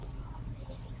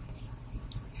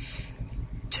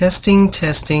Testing,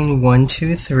 1,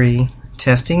 2, 3.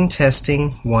 Testing,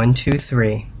 1, 2,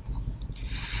 3.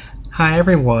 Hi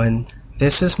everyone.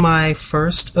 This is my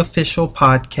first official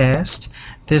podcast.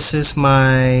 This is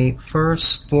my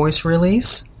first voice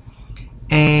release.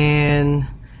 And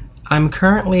I'm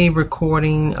currently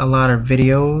recording a lot of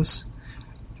videos.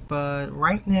 But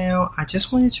right now, I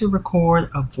just wanted to record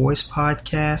a voice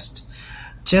podcast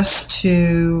just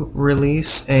to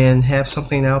release and have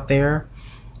something out there.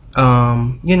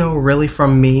 Really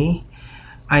from me.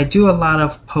 I do a lot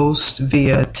of posts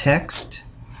via text,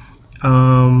 but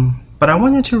I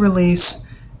wanted to release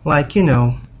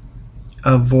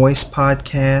a voice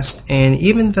podcast. And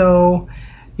even though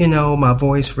my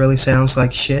voice really sounds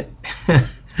like shit,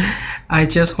 I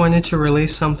just wanted to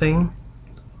release something.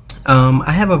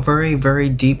 I have a very, very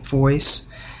deep voice,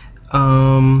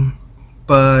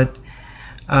 but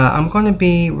I'm going to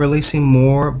be releasing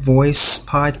more voice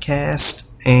podcasts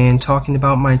and talking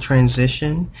about my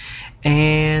transition.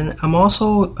 And I'm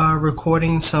also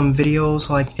recording some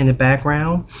videos in the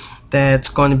background that's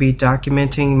going to be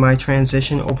documenting my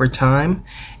transition over time.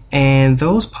 And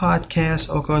those podcasts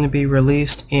are going to be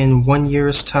released in 1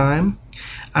 year's time.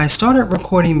 I started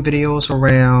recording videos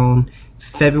around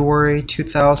February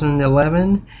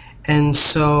 2011, and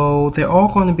so they're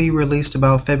all going to be released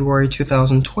about February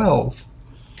 2012.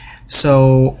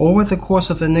 So over the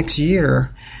course of the next year,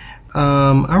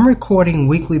 I'm recording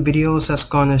weekly videos that's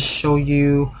going to show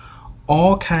you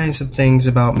all kinds of things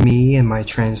about me and my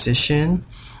transition.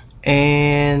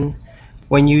 And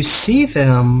when you see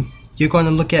them, you're going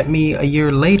to look at me a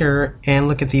year later and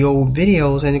look at the old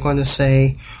videos, and you're going to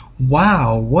say,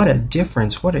 wow, what a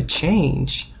difference, what a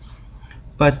change.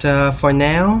 But for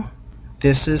now,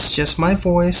 this is just my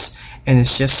voice, and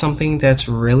it's just something that's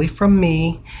really from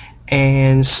me,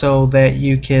 and so that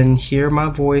you can hear my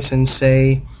voice and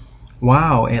say,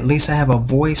 wow, at least I have a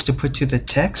voice to put to the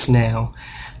text now.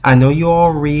 I know you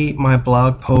all read my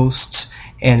blog posts,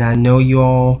 and I know you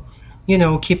all,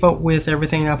 keep up with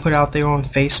everything I put out there on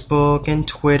Facebook and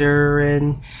Twitter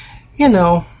and,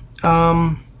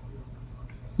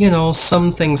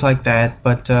 some things like that.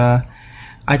 But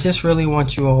I just really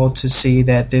want you all to see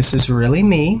that this is really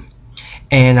me,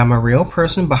 and I'm a real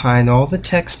person behind all the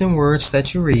text and words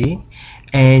that you read,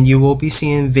 and you will be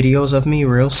seeing videos of me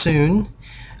real soon.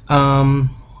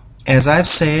 As I've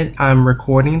said, I'm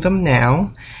recording them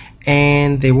now,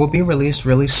 and they will be released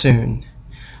really soon.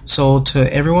 So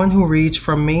to everyone who reads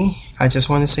from me, I just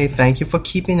want to say thank you for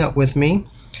keeping up with me.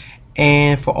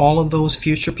 And for all of those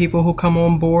future people who come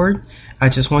on board, I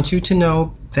just want you to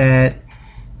know that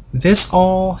this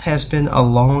all has been a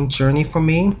long journey for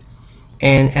me.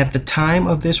 And at the time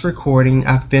of this recording,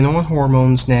 I've been on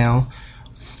hormones now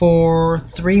for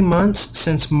 3 months,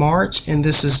 since March, and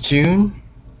this is June.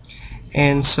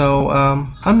 And so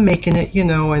I'm making it,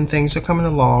 and things are coming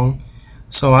along.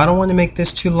 So I don't want to make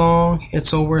this too long.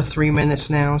 It's over 3 minutes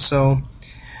now. So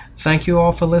thank you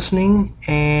all for listening,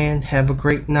 and have a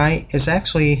great night. It's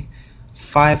actually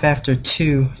 5 after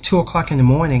 2 o'clock in the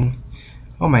morning.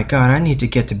 Oh my God, I need to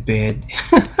get to bed.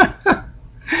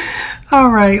 All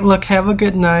right, look, have a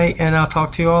good night, and I'll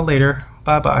talk to you all later.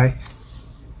 Bye-bye.